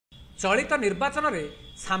चलित निर्वाचन में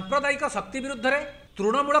सांप्रदायिक शक्ति विरुद्ध में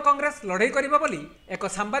तृणमूल कांग्रेस लड़ई करिबो बोली एक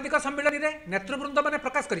सांबादिक सम्मेलन में नेतृवृंद मैंने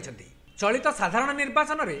प्रकाश करिसेंति। चलित साधारण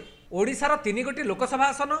निर्वाचन में ओडिशार 3 गोटी लोकसभा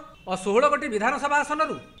आसन और 16 गोटी विधानसभा आसन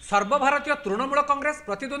सर्वभारतीय तृणमूल कांग्रेस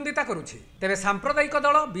प्रतिद्वंदिता करुछि। तेबे सांप्रदायिक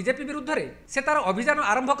दल बीजेपी विरुद्ध में से तार अभियान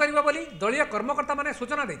आरंभ करिबो बोली दलीय कर्मकर्ता माने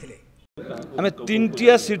सूचना दैथिले। आमे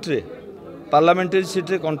 3टिया सीट रे पार्लियामेंटरी सीट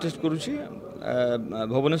रे कंटेस्ट करुछि,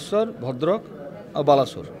 भुवनेश्वर, भद्रक और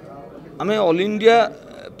बालासोर। आमे ऑल इंडिया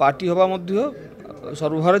पार्टी हवा मध्य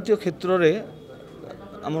सर्वभारतीय क्षेत्र रे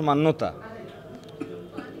आम मान्यता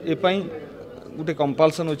ए गोटे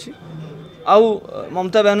कंपल्सन अच्छी। आउ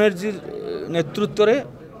ममता बनर्जी नेतृत्व रे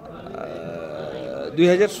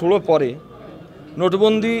 2016 पर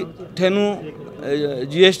नोटबंदी ठेनु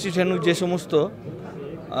जीएसटी ठेनु जे समस्त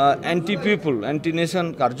एंटी पीपुल एंटी नेशन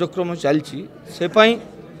कार्यक्रम चलती से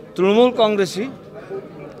तृणमूल कांग्रेस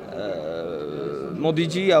मोदी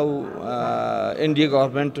जी आउ एनडीए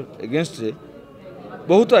गवर्नमेंट एगेंस्ट रे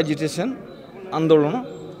बहुत एजिटेशन आंदोलन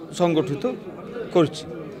संगठित कर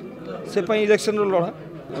इलेक्शन लड़ा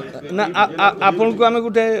ना आपण को आम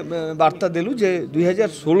गोटे वार्ता देलु जे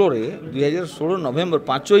 2016 नवेम्बर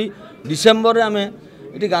 5 डिसेम्बर आम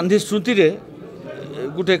ये गांधी स्मृति रे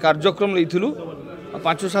गोटे कार्यक्रम लेथिलु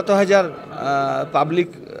 5-7 हजार पब्लिक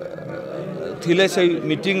थिले से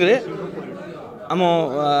मीटिंग रे आम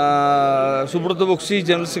सुब्रत बक्सी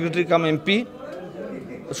जनरल सेक्रेटरी कम एमपी,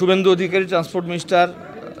 शुभेन्दु अधिकारी ट्रांसपोर्ट मिनिस्टर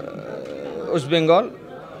वेस्ट बेंगल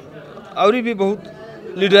आउरी भी बहुत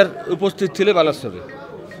लीडर उपस्थित थिले बालासोर रे।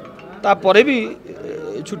 तापर भी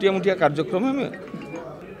छुटिया मुटिया कार्यक्रम में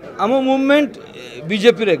आम मूवमेंट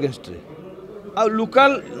बीजेपी रे अगेंस्ट रे आ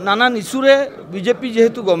लोकल नाना इश्यू रे बीजेपी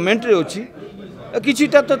जेहेतु गवर्नमेंट रे अछि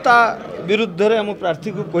किछिटा तो ता विरुद्ध रे आम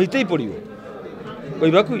प्रार्थी को कहिते ही पड़िबो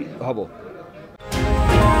कहबा को हबो।